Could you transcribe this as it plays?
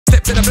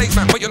to the blaze,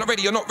 man, but you're not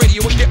ready,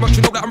 you won't get much,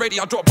 you know that I'm ready.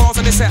 I drop bars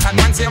on the set, and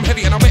man say I'm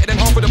heavy, and I'm better than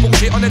half of the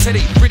bullshit on the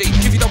telly. Pretty,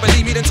 if you don't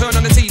believe me, then turn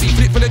on the TV.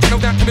 Flip for the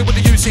general down, come in with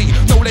the UC.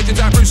 No legends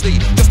like Bruce Lee,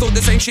 just thought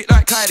the same shit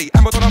like Kylie.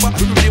 And we're but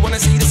who really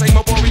wanna see the same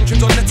old boring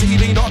tunes on the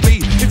TV? Not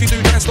me, if you do,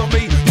 don't stop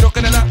me. You're not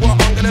gonna like what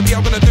I'm gonna be,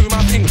 I'm gonna do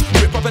my thing,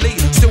 do it properly.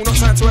 Still not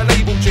signed to a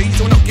label, G,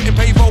 still not getting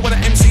paid for what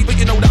an MC, but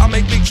you know that I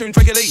make big tunes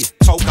regularly.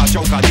 Toker,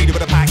 joker, leader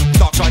with a pack.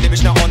 Dark side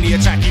image now on the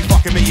attack. You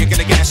fucking me, you're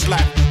gonna get a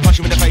slap. Punch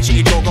you in the face and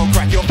your jaw gon'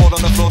 crack. You'll fall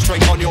on the floor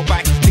straight on your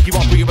back. Pick you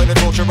up, put you in a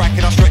torture rack,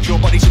 and I'll stretch your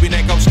body so your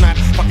neck go snap.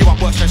 Fuck you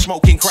up worse than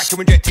smoking crack.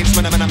 You're injecting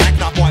smell and a mac.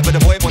 Not white but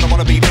the boy, when I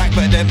wanna be black.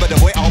 But then, but the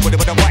boy, I'll put it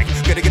with a whack.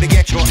 Gonna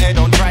get your head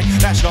on track.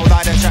 That's no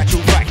lie, that's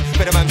actual fact.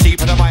 Bit of MC,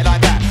 put a mic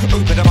like that.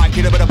 Ooh, bit of mic,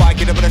 hit it with a bike,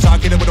 hit it with a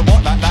sock, hit it with a